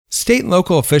State and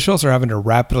local officials are having to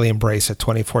rapidly embrace a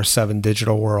 24/7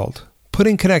 digital world,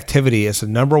 putting connectivity as the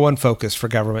number one focus for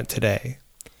government today.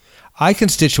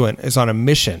 iConstituent is on a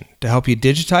mission to help you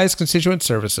digitize constituent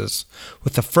services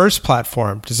with the first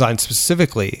platform designed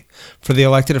specifically for the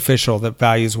elected official that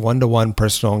values one-to-one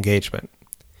personal engagement.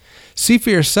 See for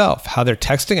yourself how their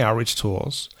texting outreach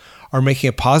tools are making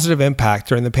a positive impact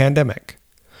during the pandemic,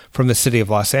 from the city of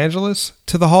Los Angeles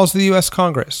to the halls of the U.S.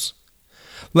 Congress.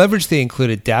 Leverage the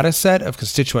included data set of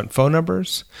constituent phone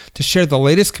numbers to share the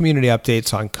latest community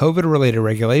updates on COVID-related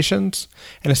regulations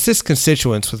and assist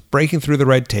constituents with breaking through the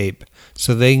red tape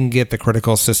so they can get the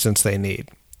critical assistance they need.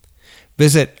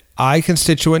 Visit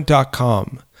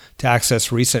iConstituent.com to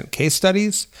access recent case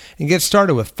studies and get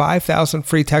started with 5,000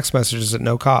 free text messages at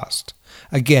no cost.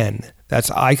 Again, that's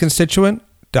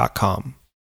iConstituent.com.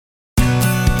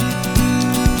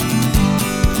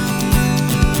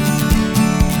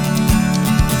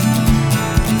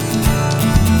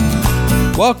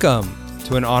 Welcome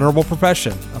to An Honorable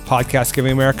Profession, a podcast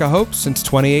giving America hope since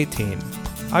 2018.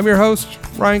 I'm your host,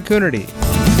 Ryan Coonerty.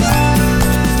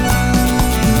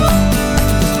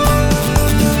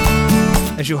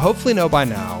 As you hopefully know by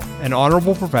now, An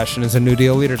Honorable Profession is a New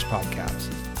Deal Leaders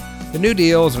podcast. The New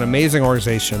Deal is an amazing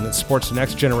organization that supports the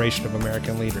next generation of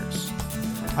American leaders.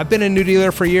 I've been a New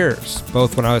Dealer for years,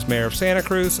 both when I was mayor of Santa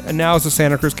Cruz and now as a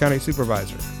Santa Cruz County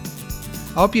supervisor.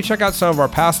 I hope you check out some of our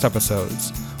past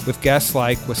episodes with guests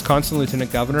like Wisconsin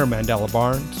Lieutenant Governor Mandela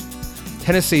Barnes,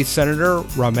 Tennessee Senator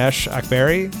Ramesh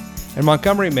Akbari, and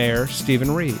Montgomery Mayor Stephen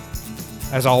Reed.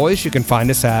 As always, you can find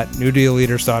us at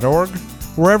newdealleaders.org,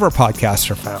 wherever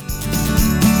podcasts are found.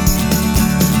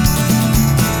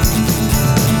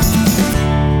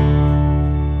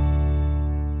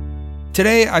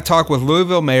 Today, I talk with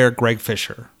Louisville Mayor Greg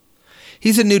Fischer.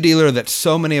 He's a New Dealer that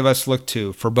so many of us look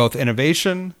to for both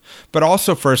innovation, but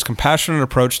also for his compassionate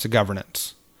approach to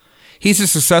governance. He's a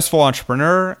successful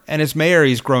entrepreneur, and as mayor,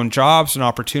 he's grown jobs and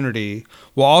opportunity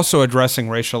while also addressing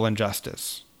racial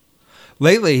injustice.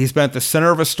 Lately, he's been at the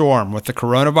center of a storm with the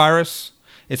coronavirus,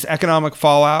 its economic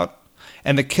fallout,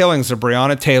 and the killings of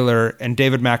Breonna Taylor and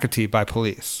David McAtee by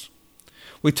police.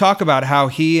 We talk about how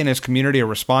he and his community are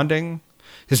responding,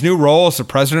 his new role as the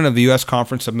president of the U.S.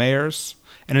 Conference of Mayors,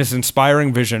 and his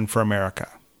inspiring vision for America.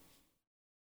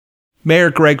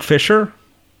 Mayor Greg Fischer,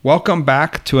 welcome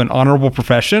back to An Honorable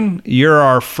Profession. You're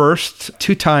our first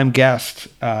two-time guest,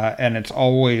 and it's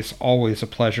always a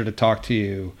pleasure to talk to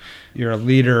you. You're a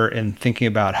leader in thinking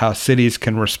about how cities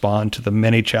can respond to the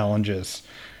many challenges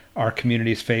our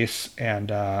communities face,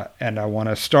 and I want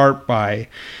to start by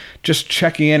just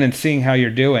checking in and seeing how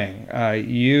you're doing.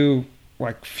 You,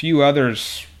 like few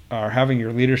others, are having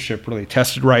your leadership really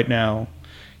tested right now.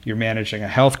 You're managing a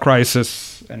health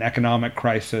crisis, an economic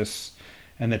crisis,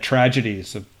 and the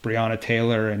tragedies of Breonna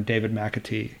Taylor and David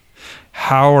McAtee.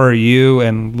 How are you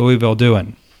and Louisville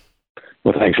doing?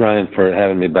 Well, thanks, Ryan, for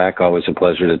having me back. Always a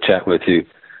pleasure to chat with you.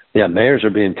 Yeah, mayors are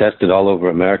being tested all over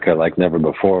America like never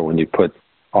before when you put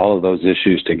all of those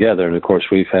issues together. And, of course,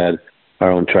 we've had our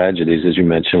own tragedies, as you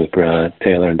mentioned, with Breonna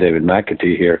Taylor and David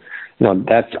McAtee here. You know,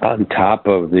 that's on top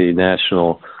of the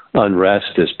national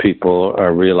unrest as people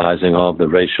are realizing all of the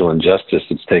racial injustice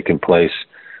that's taken place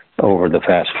over the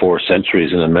past 4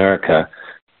 centuries in America.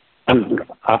 I'm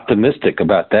optimistic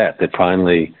about that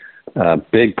finally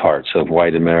big parts of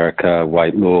white America,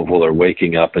 white Louisville are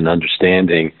waking up and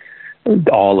understanding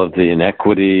all of the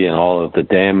inequity and all of the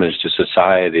damage to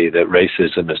society that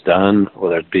racism has done,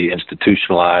 whether it be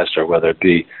institutionalized or whether it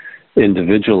be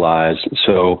individualized.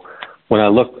 So when I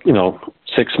look,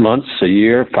 6 months, a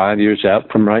year, 5 years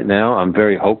out from right now, I'm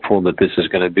very hopeful that this is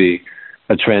going to be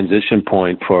a transition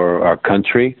point for our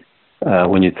country.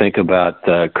 When you think about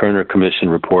the Kerner Commission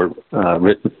report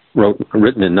written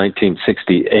in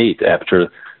 1968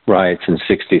 after riots in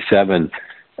 67,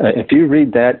 if you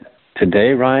read that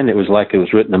today, Ryan, it was like it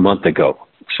was written a month ago.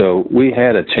 So we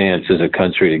had a chance as a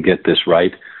country to get this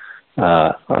right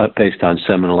based on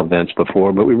seminal events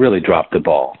before, but we really dropped the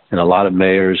ball. And a lot of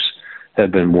mayors have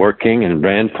been working and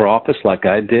ran for office like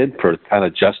I did for kind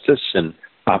of justice and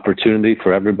opportunity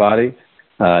for everybody.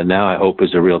 Now I hope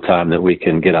is a real time that we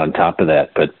can get on top of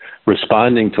that. But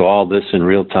responding to all this in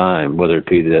real time, whether it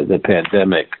be the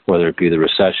pandemic, whether it be the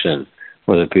recession,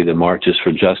 whether it be the marches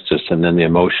for justice, and then the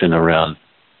emotion around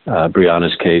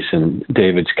Breonna's case and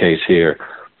David's case here,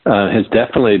 has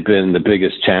definitely been the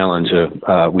biggest challenge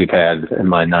we've had in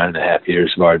my 9.5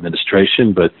 years of our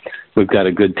administration. But we've got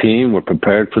a good team. We're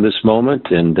prepared for this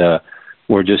moment, and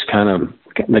we're just kind of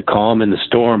getting the calm in the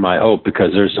storm, I hope,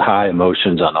 because there's high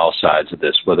emotions on all sides of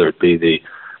this, whether it be the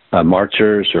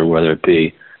marchers or whether it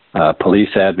be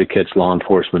police advocates, law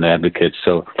enforcement advocates.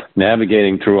 So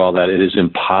navigating through all that, it is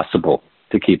impossible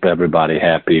to keep everybody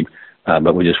happy,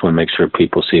 but we just want to make sure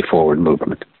people see forward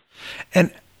movement.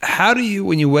 And how do you,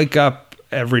 when you wake up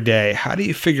every day, how do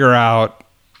you figure out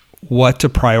what to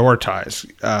prioritize?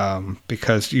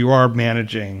 Because you are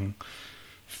managing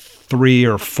 3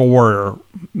 or 4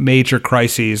 major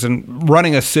crises, and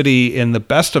running a city in the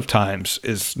best of times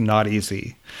is not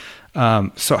easy.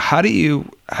 So how do you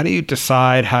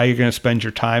decide how you're going to spend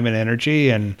your time and energy,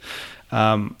 and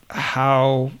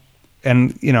how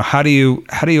do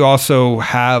you also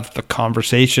have the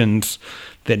conversations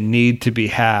that need to be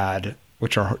had,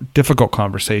 which are difficult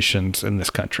conversations in this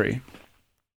country?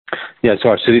 Yeah, so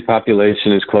our city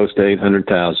population is close to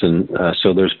 800,000,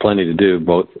 so there's plenty to do,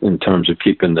 both in terms of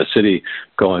keeping the city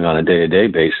going on a day-to-day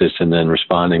basis and then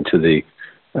responding to the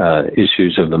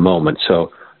issues of the moment.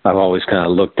 So I've always kind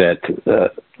of looked at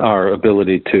our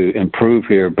ability to improve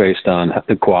here based on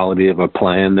the quality of a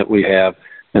plan that we have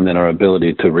and then our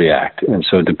ability to react. And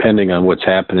so depending on what's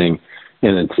happening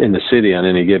in the city on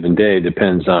any given day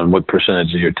depends on what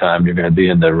percentage of your time you're going to be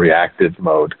in the reactive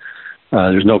mode.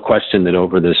 There's no question that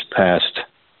over this past,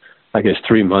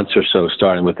 3 months or so,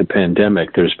 starting with the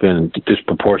pandemic, there's been a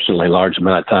disproportionately large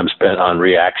amount of time spent on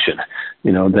reaction.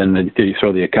 Then you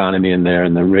throw the economy in there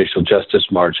and the racial justice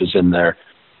marches in there.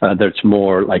 That's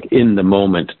more like in the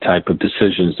moment type of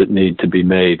decisions that need to be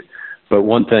made. But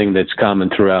one thing that's common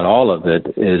throughout all of it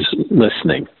is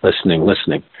listening,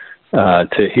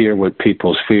 to hear what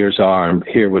people's fears are and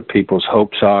hear what people's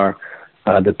hopes are.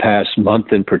 The past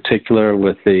month in particular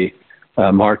with the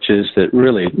marches that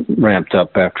really ramped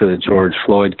up after the George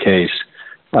Floyd case,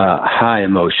 high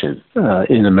emotion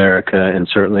in America and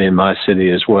certainly in my city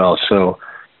as well. So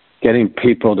getting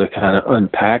people to kind of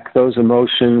unpack those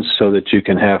emotions so that you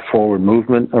can have forward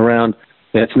movement around,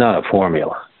 that's not a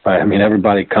formula, right? I mean,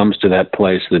 everybody comes to that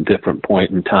place at a different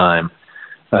point in time.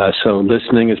 So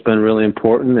listening has been really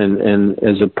important, and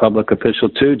as a public official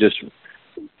too, just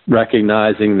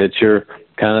recognizing that you're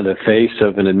kind of the face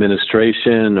of an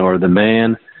administration or the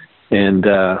man. And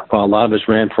while a lot of us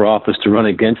ran for office to run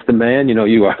against the man,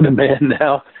 you are the man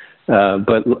now.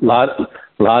 But a lot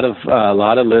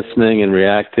of listening and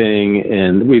reacting,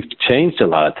 and we've changed a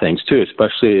lot of things too,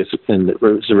 especially as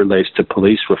it relates to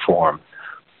police reform.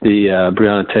 The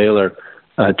Breonna Taylor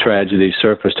tragedy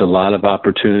surfaced a lot of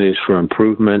opportunities for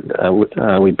improvement.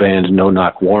 We banned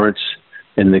no-knock warrants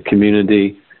in the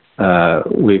community.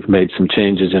 We've made some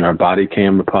changes in our body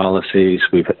camera policies.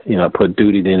 We've, put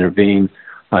duty to intervene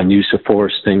on use of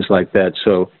force, things like that.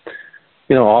 So,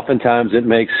 oftentimes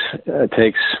it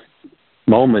takes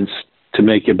moments to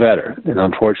make you better. And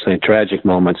unfortunately, tragic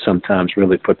moments sometimes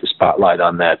really put the spotlight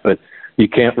on that. But you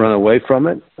can't run away from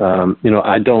it.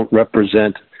 I don't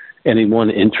represent any one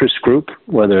interest group,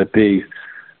 whether it be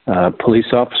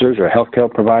police officers or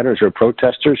healthcare providers or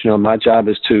protesters. My job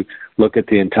is to look at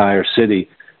the entire city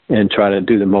and try to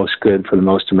do the most good for the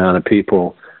most amount of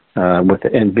people,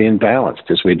 and being balanced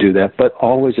as we do that, but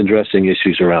always addressing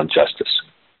issues around justice.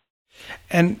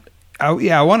 And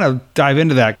I want to dive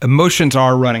into that. Emotions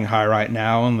are running high right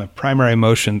now, and the primary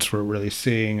emotions we're really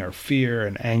seeing are fear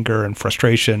and anger and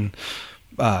frustration,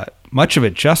 much of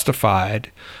it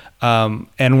justified.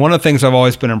 And one of the things I've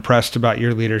always been impressed about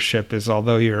your leadership is,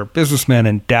 although you're a businessman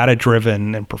and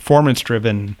data-driven and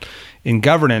performance-driven in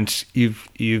governance, you've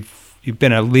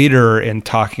been a leader in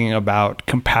talking about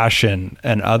compassion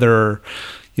and other,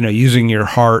 using your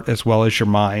heart as well as your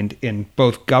mind in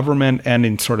both government and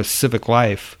in sort of civic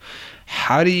life.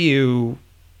 How do you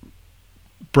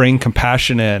bring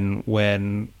compassion in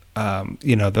when,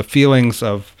 the feelings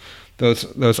of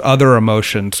those other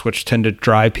emotions which tend to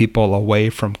drive people away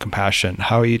from compassion?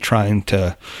 How are you trying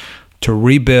to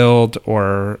rebuild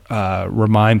or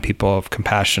remind people of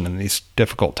compassion in these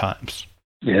difficult times?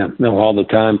 Yeah, no, all the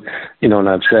time. And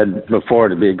I've said before,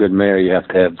 to be a good mayor, you have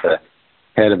to have the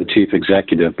head of the chief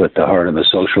executive, but the heart of a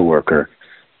social worker.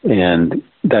 And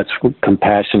that's what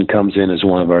compassion comes in as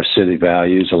one of our city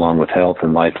values, along with health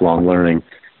and lifelong learning.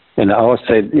 And I always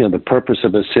say, the purpose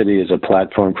of a city is a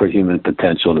platform for human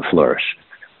potential to flourish.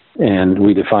 And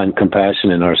we define compassion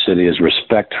in our city as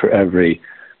respect for every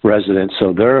resident,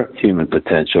 so their human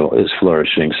potential is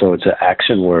flourishing. So it's an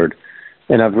action word.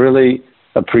 And I've really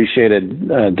appreciated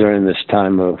during this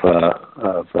time of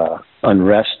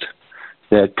unrest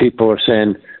that people are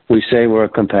saying, we say we're a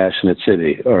compassionate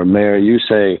city, or Mayor, you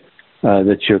say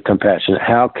that you're compassionate.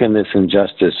 How can this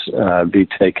injustice be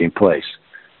taking place?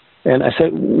 And I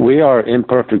said, we are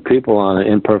imperfect people on an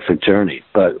imperfect journey,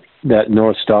 but that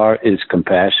North Star is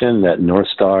compassion, that North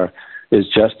Star is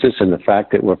justice, and the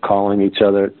fact that we're calling each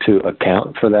other to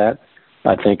account for that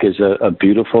I think is a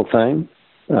beautiful thing.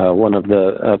 One of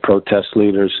the protest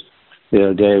leaders the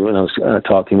other day when I was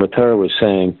talking with her was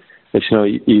saying that,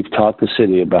 you've taught the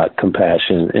city about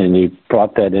compassion and you've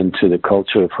brought that into the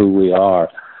culture of who we are.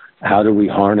 How do we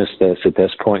harness this at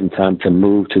this point in time to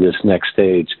move to this next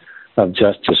stage of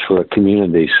justice for a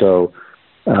community? So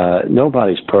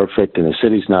nobody's perfect and the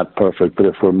city's not perfect, but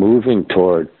if we're moving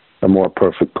toward a more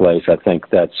perfect place, I think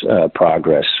that's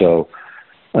progress. So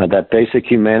that basic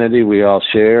humanity we all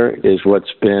share is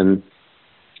what's been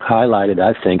highlighted,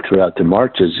 I think, throughout the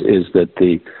marches, is that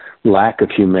the lack of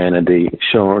humanity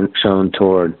shown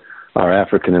toward our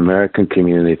African American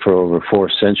community for over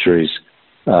 4 centuries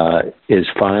is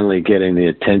finally getting the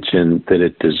attention that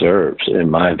it deserves, in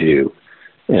my view.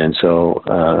 And so,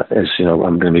 as you know,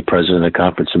 I'm going to be president of the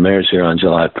Conference of Mayors here on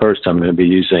July 1st. I'm going to be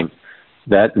using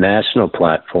that national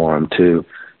platform to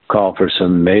call for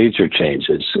some major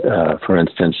changes. For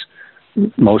instance,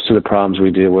 most of the problems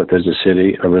we deal with as a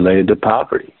city are related to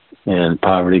poverty, and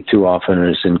poverty too often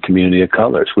is in community of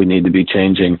colors. We need to be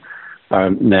changing our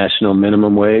national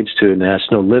minimum wage to a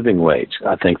national living wage.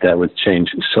 I think that would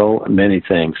change so many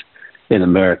things in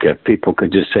America. If people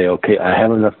could just say, okay, I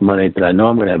have enough money, but I know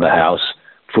I'm going to have a house,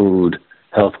 food,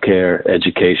 health care,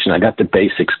 education. I got the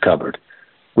basics covered.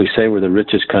 We say we're the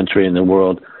richest country in the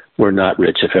world. We're not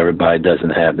rich if everybody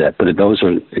doesn't have that. But those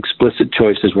are explicit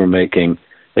choices we're making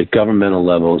at governmental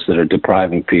levels that are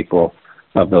depriving people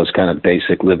of those kind of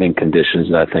basic living conditions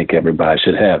that I think everybody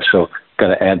should have. So got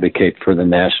to advocate for the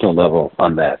national level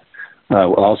on that.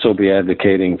 We'll also be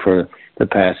advocating for the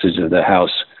passage of the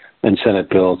House and Senate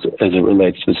bills as it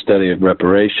relates to the study of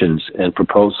reparations and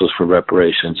proposals for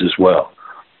reparations as well.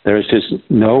 There is just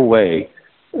no way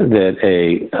that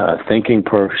a thinking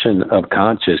person of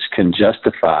conscience can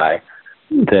justify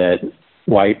that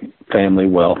white family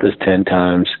wealth is 10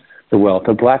 times the wealth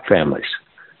of black families.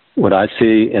 What I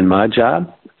see in my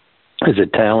job is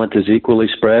that talent is equally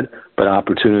spread, but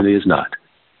opportunity is not.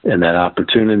 And that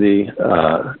opportunity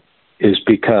is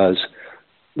because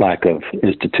lack of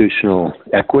institutional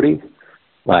equity,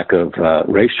 lack of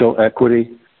racial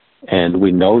equity, and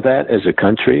we know that as a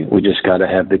country. We just got to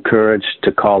have the courage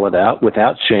to call it out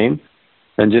without shame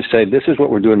and just say, this is what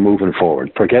we're doing moving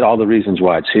forward. Forget all the reasons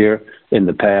why it's here in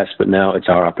the past, but now it's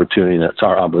our opportunity and it's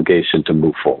our obligation to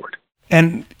move forward.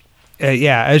 And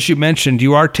as you mentioned,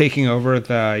 you are taking over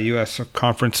the U.S.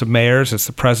 Conference of Mayors as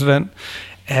the president.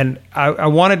 And I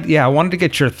wanted to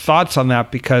get your thoughts on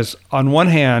that, because on one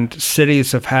hand,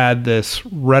 cities have had this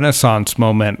renaissance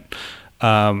moment,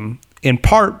 in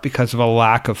part because of a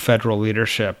lack of federal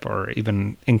leadership or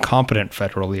even incompetent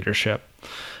federal leadership.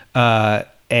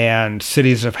 And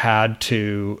cities have had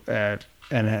to,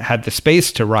 and had the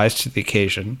space to rise to the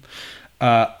occasion.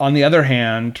 On the other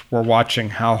hand, we're watching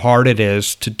how hard it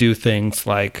is to do things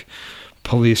like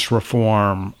police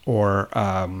reform or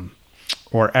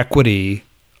equity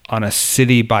on a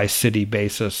city-by-city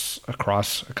basis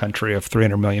across a country of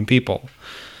 300 million people.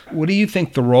 What do you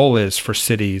think the role is for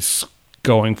cities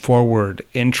going forward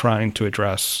in trying to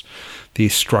address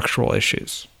these structural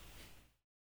issues?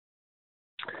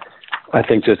 I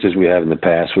think just as we have in the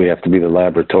past, we have to be the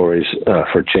laboratories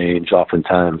for change.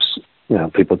 Oftentimes,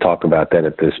 people talk about that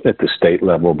at the state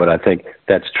level, but I think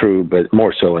that's true, but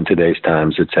more so in today's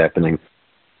times, it's happening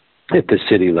at the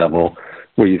city level,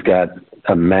 where you've got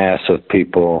a mass of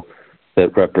people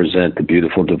that represent the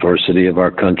beautiful diversity of our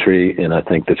country, and I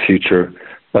think the future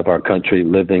of our country,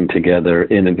 living together,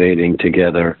 innovating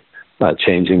together,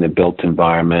 changing the built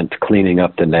environment, cleaning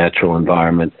up the natural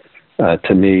environment.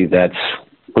 To me, that's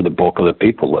where the bulk of the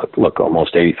people live. Look,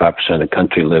 almost 85% of the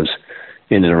country lives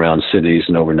in and around cities,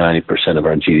 and over 90% of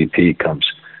our GDP comes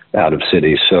out of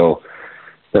cities. So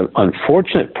the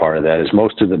unfortunate part of that is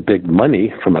most of the big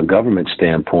money from a government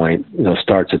standpoint,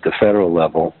 starts at the federal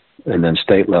level and then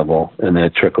state level, and then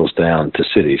it trickles down to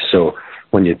cities. So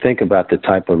when you think about the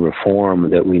type of reform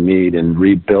that we need in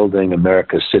rebuilding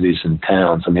America's cities and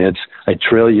towns, it's a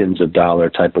trillions of dollar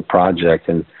type of project,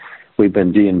 and we've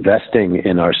been de-investing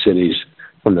in our cities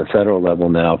from the federal level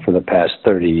now for the past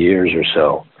 30 years or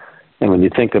so. And when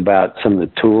you think about some of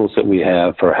the tools that we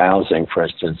have for housing, for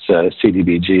instance,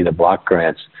 CDBG, the block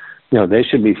grants, they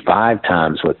should be 5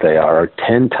 times what they are or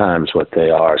 10 times what they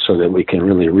are, so that we can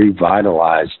really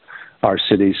revitalize our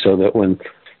cities, so that when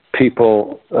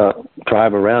people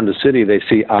drive around the city, they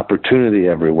see opportunity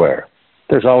everywhere.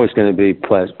 There's always going to be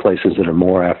places that are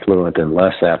more affluent and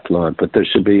less affluent, but there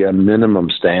should be a minimum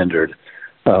standard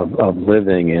of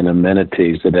living and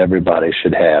amenities that everybody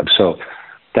should have. So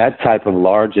that type of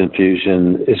large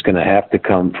infusion is going to have to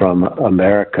come from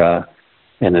America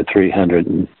and the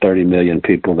 330 million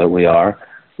people that we are.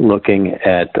 looking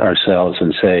at ourselves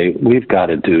and say, we've got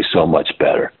to do so much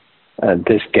better.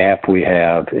 This gap we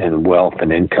have in wealth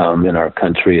and income in our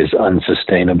country is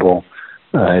unsustainable.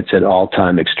 It's at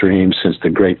all-time extremes since the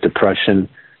Great Depression.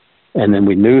 And then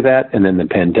we knew that, and then the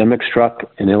pandemic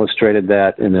struck and illustrated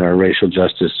that, and then our racial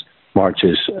justice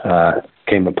marches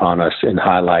came upon us and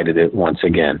highlighted it once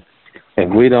again.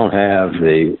 If we don't have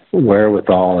the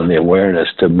wherewithal and the awareness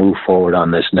to move forward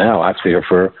on this now, I fear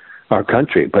for our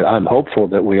country. But I'm hopeful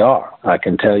that we are. I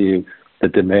can tell you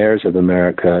that the mayors of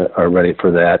America are ready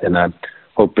for that, and I'm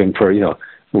hoping for,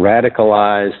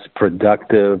 radicalized,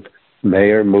 productive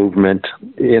mayor movement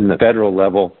in the federal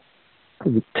level,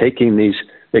 taking these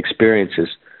experiences,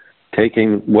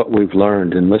 taking what we've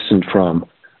learned and listened from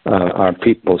our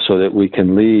people so that we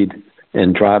can lead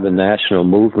and drive a national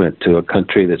movement to a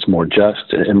country that's more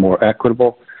just and more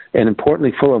equitable, and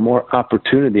importantly, full of more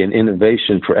opportunity and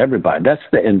innovation for everybody. That's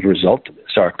the end result of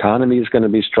this. Our economy is going to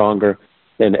be stronger,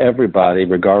 and everybody,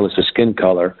 regardless of skin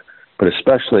color, but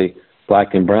especially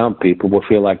Black and brown people, will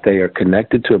feel like they are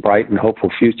connected to a bright and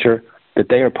hopeful future that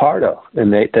they are part of,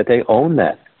 and that they own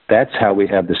that. That's how we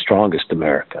have the strongest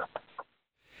America.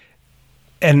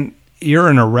 And you're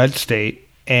in a red state,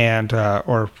 and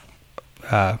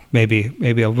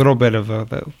maybe a little bit of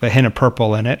a hint of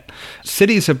purple in it.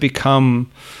 Cities have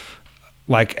become,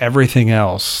 like everything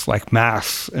else, like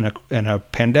masks in a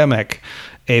pandemic,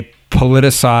 a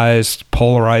politicized,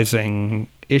 polarizing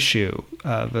issue.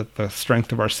 The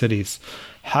strength of our cities.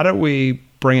 How do we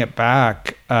bring it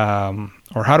back,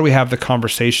 or how do we have the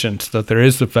conversation so that there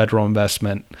is the federal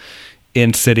investment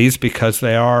in cities, because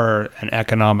they are an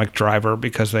economic driver,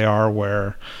 because they are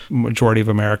where the majority of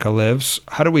America lives?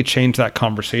 How do we change that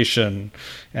conversation,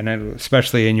 and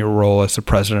especially in your role as the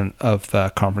president of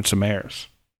the Conference of Mayors?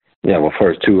 Yeah, well,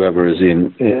 first, whoever is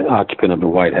the occupant of the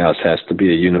White House has to be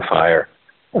a unifier,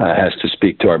 has to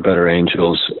speak to our better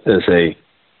angels as a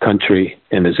country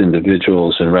and as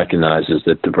individuals, and recognizes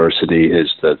that diversity is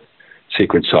the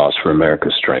secret sauce for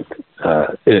America's strength.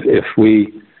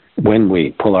 When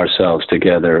we pull ourselves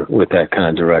together with that kind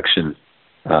of direction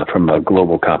from a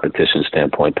global competition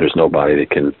standpoint, there's nobody that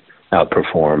can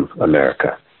outperform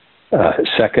America.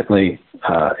 Secondly,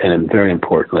 and very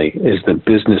importantly, is the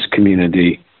business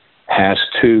community has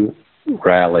to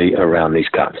rally around these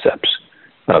concepts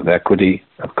of equity,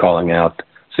 of calling out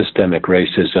systemic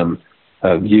racism,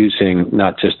 of using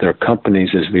not just their companies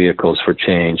as vehicles for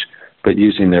change, but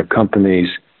using their companies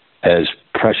as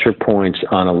pressure points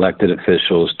on elected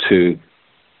officials to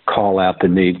call out the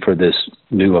need for this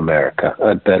new America,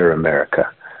 a better America.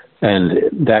 And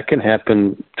that can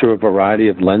happen through a variety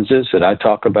of lenses that I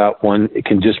talk about. One, it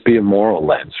can just be a moral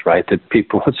lens, right? That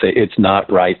people would say it's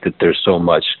not right that there's so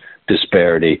much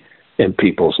disparity in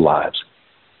people's lives.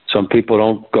 Some people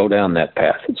don't go down that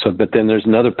path. But then there's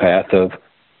another path of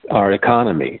our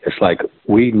economy. It's like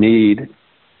we need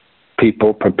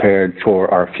people prepared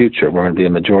for our future. We're going to be a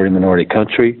majority-minority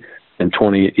country in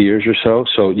 20 years or so.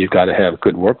 So you've got to have a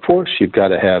good workforce. You've got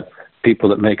to have people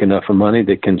that make enough of money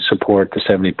that can support the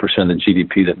 70% of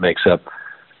GDP that makes up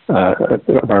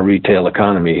our retail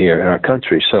economy here in our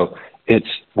country. So it's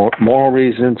moral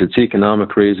reasons, it's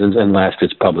economic reasons, and last,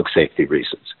 it's public safety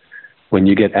reasons. When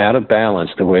you get out of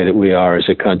balance the way that we are as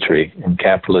a country, and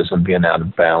capitalism being out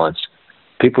of balance,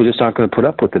 people just aren't going to put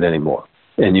up with it anymore.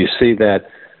 And you see that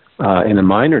in a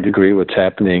minor degree what's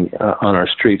happening on our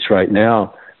streets right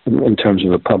now in terms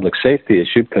of a public safety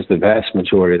issue, because the vast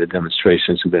majority of the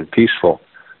demonstrations have been peaceful.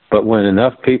 But when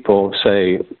enough people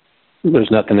say there's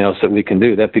nothing else that we can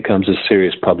do, that becomes a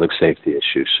serious public safety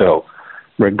issue. So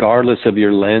regardless of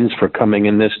your lens for coming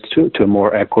in this to a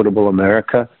more equitable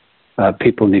America,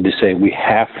 people need to say we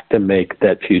have to make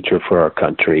that future for our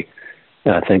country.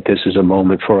 And I think this is a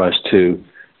moment for us to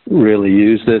really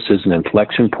use this as an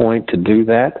inflection point to do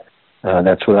that.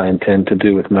 That's what I intend to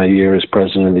do with my year as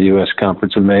president of the U.S.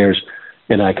 Conference of Mayors.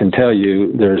 And I can tell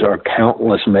you there are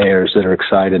countless mayors that are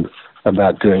excited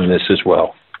about doing this as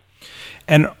well.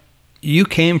 And you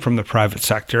came from the private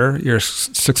sector. You're a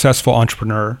successful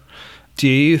entrepreneur. Do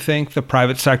you think the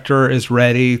private sector is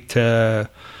ready for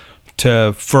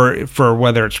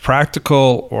whether it's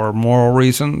practical or moral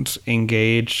reasons,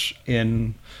 engage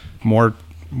in more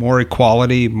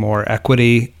equality, more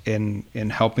equity in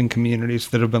helping communities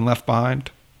that have been left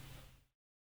behind?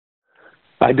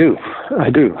 I do.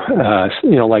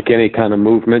 Like any kind of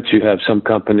movement, you have some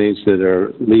companies that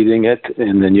are leading it,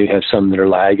 and then you have some that are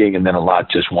lagging, and then a lot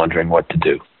just wondering what to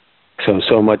do.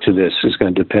 So much of this is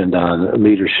going to depend on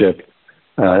leadership,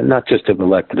 not just of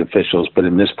elected officials, but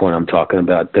in this point I'm talking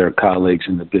about their colleagues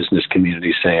in the business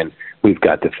community saying, we've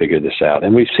got to figure this out.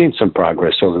 And we've seen some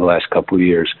progress over the last couple of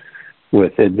years.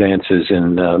 with advances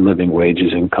in living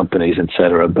wages in companies, et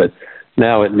cetera. But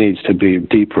now it needs to be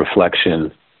deep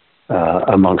reflection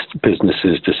amongst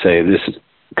businesses to say this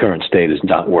current state is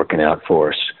not working out for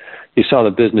us. You saw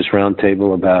the Business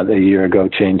Roundtable about a year ago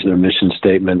change their mission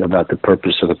statement about the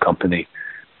purpose of a company.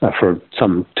 For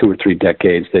some 2 or 3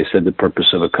 decades, they said the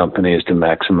purpose of a company is to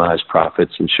maximize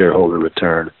profits and shareholder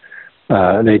return.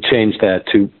 They changed that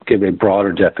to give a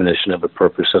broader definition of the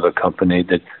purpose of a company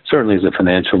that certainly is a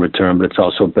financial return, but it's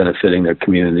also benefiting their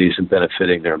communities and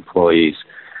benefiting their employees.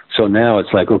 So now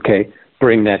it's like, okay,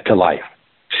 bring that to life.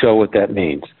 Show what that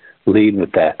means. Lead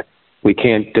with that. We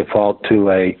can't default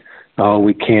to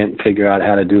we can't figure out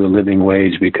how to do a living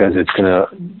wage because it's going to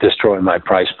destroy my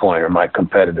price point or my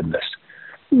competitiveness.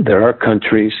 There are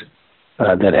countries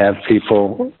that have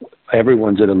people,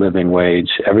 everyone's at a living wage,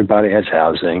 everybody has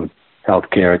housing,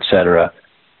 healthcare, et cetera.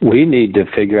 We need to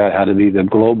figure out how to be the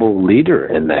global leader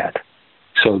in that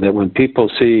so that when people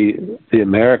see the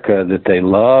America that they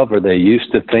love or they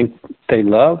used to think they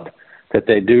loved, that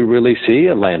they do really see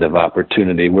a land of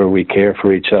opportunity where we care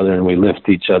for each other and we lift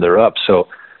each other up. So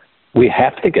we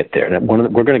have to get there.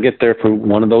 We're going to get there through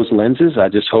one of those lenses. I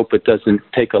just hope it doesn't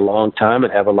take a long time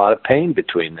and have a lot of pain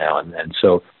between now and then.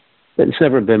 So it's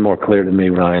never been more clear to me,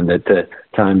 Ryan, that the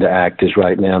time to act is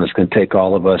right now, and it's going to take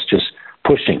all of us just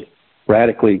pushing,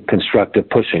 radically constructive,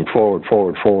 pushing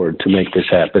forward to make this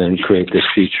happen and create this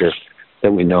future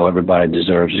that we know everybody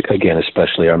deserves, again,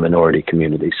 especially our minority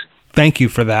communities. Thank you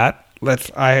for that.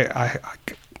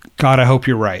 God, I hope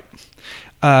you're right.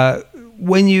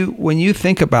 When you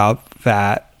think about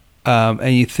that,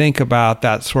 and you think about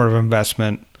that sort of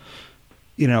investment,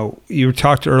 you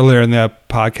talked earlier in the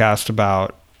podcast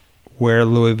about where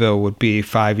Louisville would be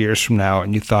 5 years from now,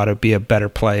 and you thought it'd be a better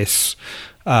place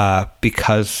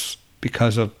because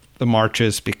of the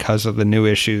marches, because of the new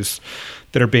issues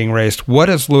that are being raised. What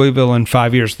does Louisville in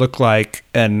 5 years look like,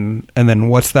 and then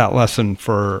what's that lesson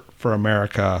for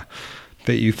America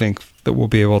that you think that we'll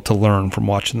be able to learn from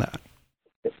watching that?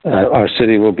 Our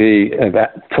city will be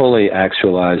fully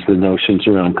actualize the notions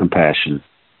around compassion.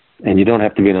 And you don't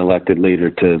have to be an elected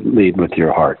leader to lead with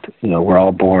your heart. We're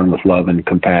all born with love and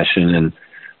compassion and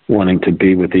wanting to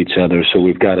be with each other. So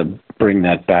we've got to bring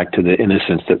that back to the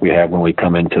innocence that we have when we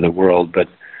come into the world, but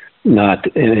not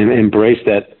embrace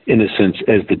that innocence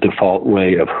as the default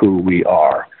way of who we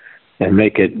are and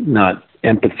make it not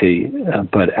empathy,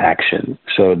 but action.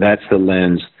 So that's the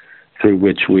lens through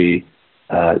which we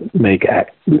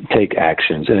take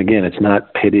actions. And again, it's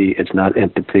not pity, it's not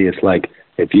empathy. It's like,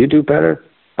 if you do better,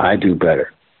 I do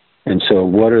better. And so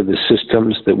what are the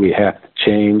systems that we have to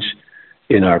change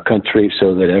in our country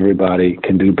so that everybody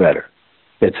can do better?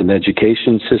 It's an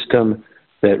education system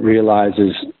that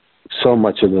realizes so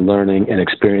much of the learning and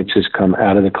experiences come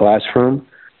out of the classroom,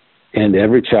 and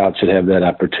every child should have that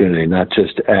opportunity, not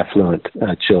just affluent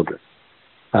children.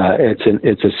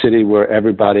 It's a city where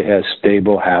everybody has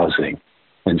stable housing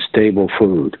and stable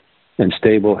food and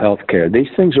stable health care. These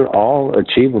things are all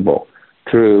achievable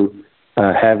through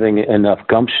having enough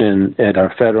gumption at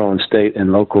our federal and state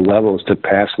and local levels to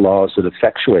pass laws that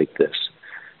effectuate this.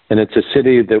 And it's a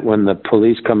city that when the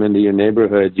police come into your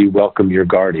neighborhood, you welcome your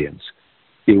guardians.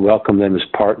 You welcome them as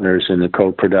partners in the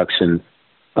co-production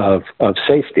of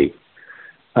safety.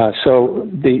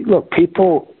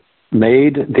 People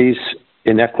made these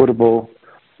inequitable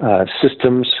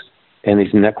systems and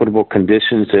these inequitable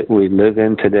conditions that we live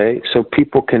in today so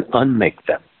people can unmake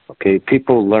them. Okay,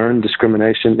 people learn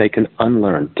discrimination, they can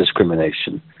unlearn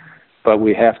discrimination. But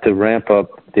we have to ramp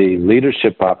up the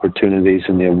leadership opportunities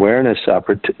and the awareness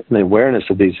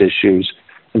of these issues.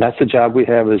 And that's the job we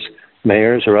have as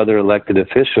mayors or other elected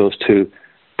officials, to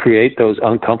create those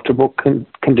uncomfortable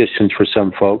conditions for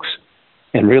some folks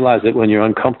and realize that when you're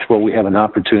uncomfortable, we have an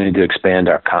opportunity to expand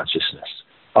our consciousness,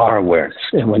 our awareness.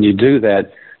 And when you do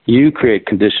that, you create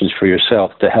conditions for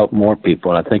yourself to help more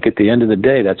people. And I think at the end of the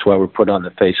day, that's why we're put on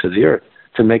the face of the earth,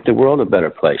 to make the world a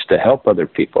better place, to help other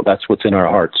people. That's what's in our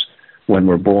hearts when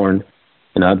we're born.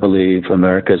 And I believe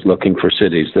America is looking for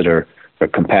cities that are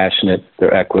compassionate,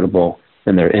 they're equitable,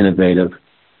 and they're innovative.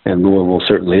 And Louisville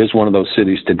certainly is one of those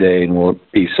cities today and will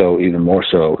be so, even more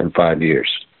so, in 5 years.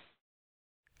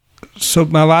 So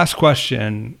my last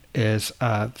question is,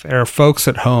 there are folks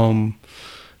at home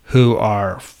who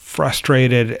are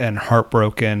frustrated and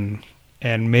heartbroken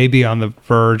and maybe on the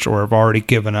verge or have already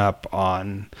given up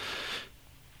on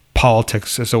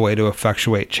politics as a way to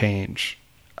effectuate change.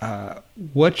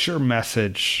 What's your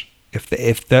message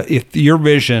if your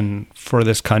vision for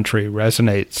this country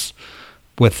resonates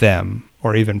with them,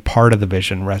 or even part of the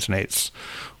vision resonates?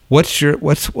 What's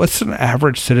an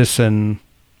average citizen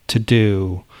to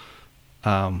do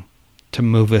to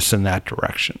move us in that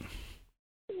direction?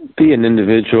 Be an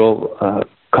individual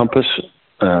compass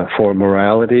for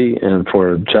morality and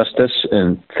for justice,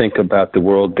 and think about the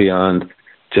world beyond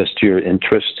just your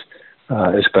interest,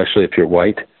 especially if you're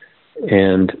white.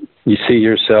 And you see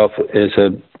yourself as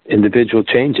an individual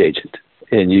change agent.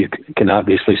 And you can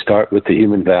obviously start with the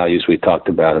human values we talked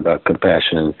about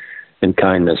compassion and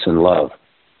kindness and love.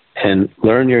 And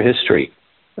learn your history.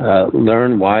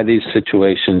 Learn why these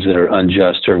situations that are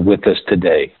unjust are with us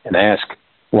today. And ask,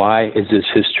 why is this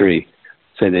history,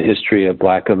 say the history of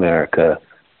Black America,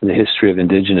 the history of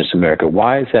Indigenous America,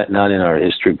 why is that not in our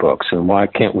history books? And why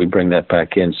can't we bring that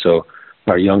back in so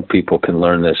our young people can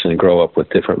learn this and grow up with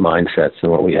different mindsets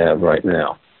than what we have right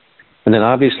now? And then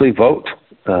obviously vote.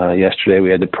 Yesterday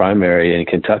we had the primary in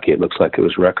Kentucky. It looks like it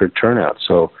was record turnout.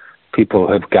 So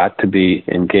people have got to be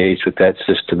engaged with that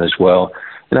system as well.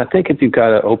 And I think if you've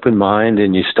got an open mind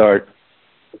and you start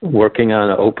working on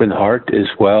an open heart as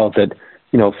well, that,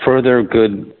 further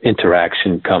good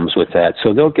interaction comes with that.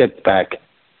 So they'll get back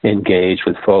engaged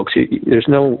with folks.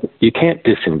 You can't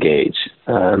disengage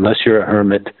unless you're a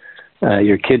hermit.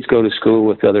 Your kids go to school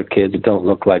with other kids that don't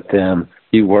look like them.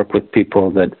 You work with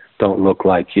people that don't look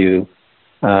like you.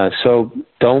 So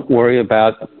don't worry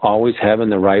about always having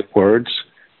the right words.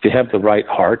 If you have the right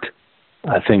heart,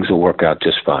 things will work out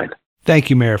just fine.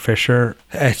 Thank you, Mayor Fischer.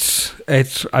 I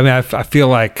feel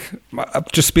like,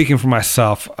 just speaking for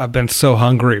myself, I've been so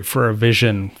hungry for a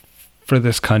vision for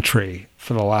this country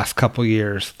for the last couple of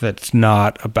years that's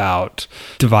not about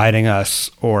dividing us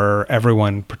or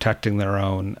everyone protecting their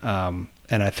own.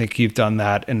 And I think you've done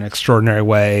that in an extraordinary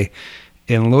way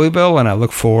in Louisville, and I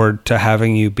look forward to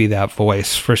having you be that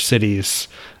voice for cities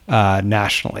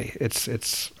nationally.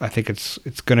 I think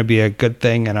it's going to be a good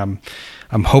thing, and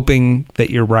I'm hoping that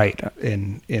you're right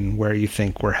in where you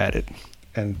think we're headed.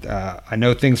 And I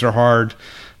know things are hard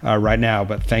right now,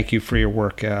 but thank you for your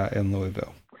work in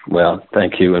Louisville. Well,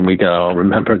 thank you. And we got to all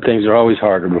remember things are always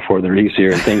harder before they're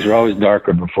easier, and things are always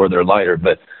darker before they're lighter.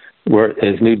 But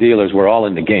as New Dealers, we're all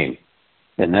in the game.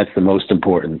 And that's the most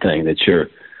important thing, that you're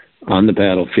on the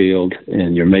battlefield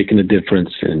and you're making a difference,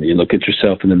 and you look at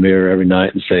yourself in the mirror every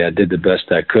night and say, I did the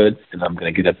best I could, and I'm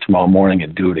going to get up tomorrow morning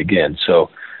and do it again. So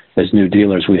as New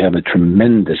Dealers, we have a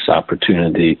tremendous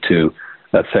opportunity to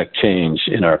affect change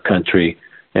in our country,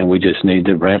 and we just need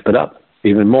to ramp it up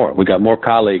even more. We got more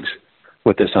colleagues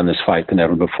with us on this fight than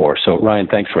ever before. So Ryan,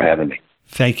 thanks for having me.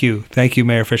 Thank you. Thank you,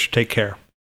 Mayor Fischer. Take care.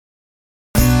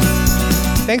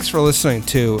 Thanks for listening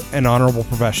to An Honorable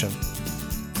Profession.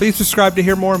 Please subscribe to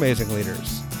hear more amazing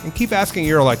leaders, and keep asking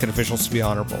your elected officials to be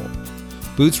honorable.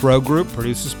 Boots Road Group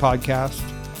produces podcast.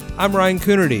 I'm Ryan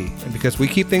Coonerty, and because we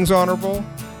keep things honorable,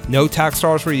 no tax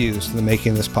dollars were used in the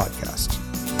making of this podcast.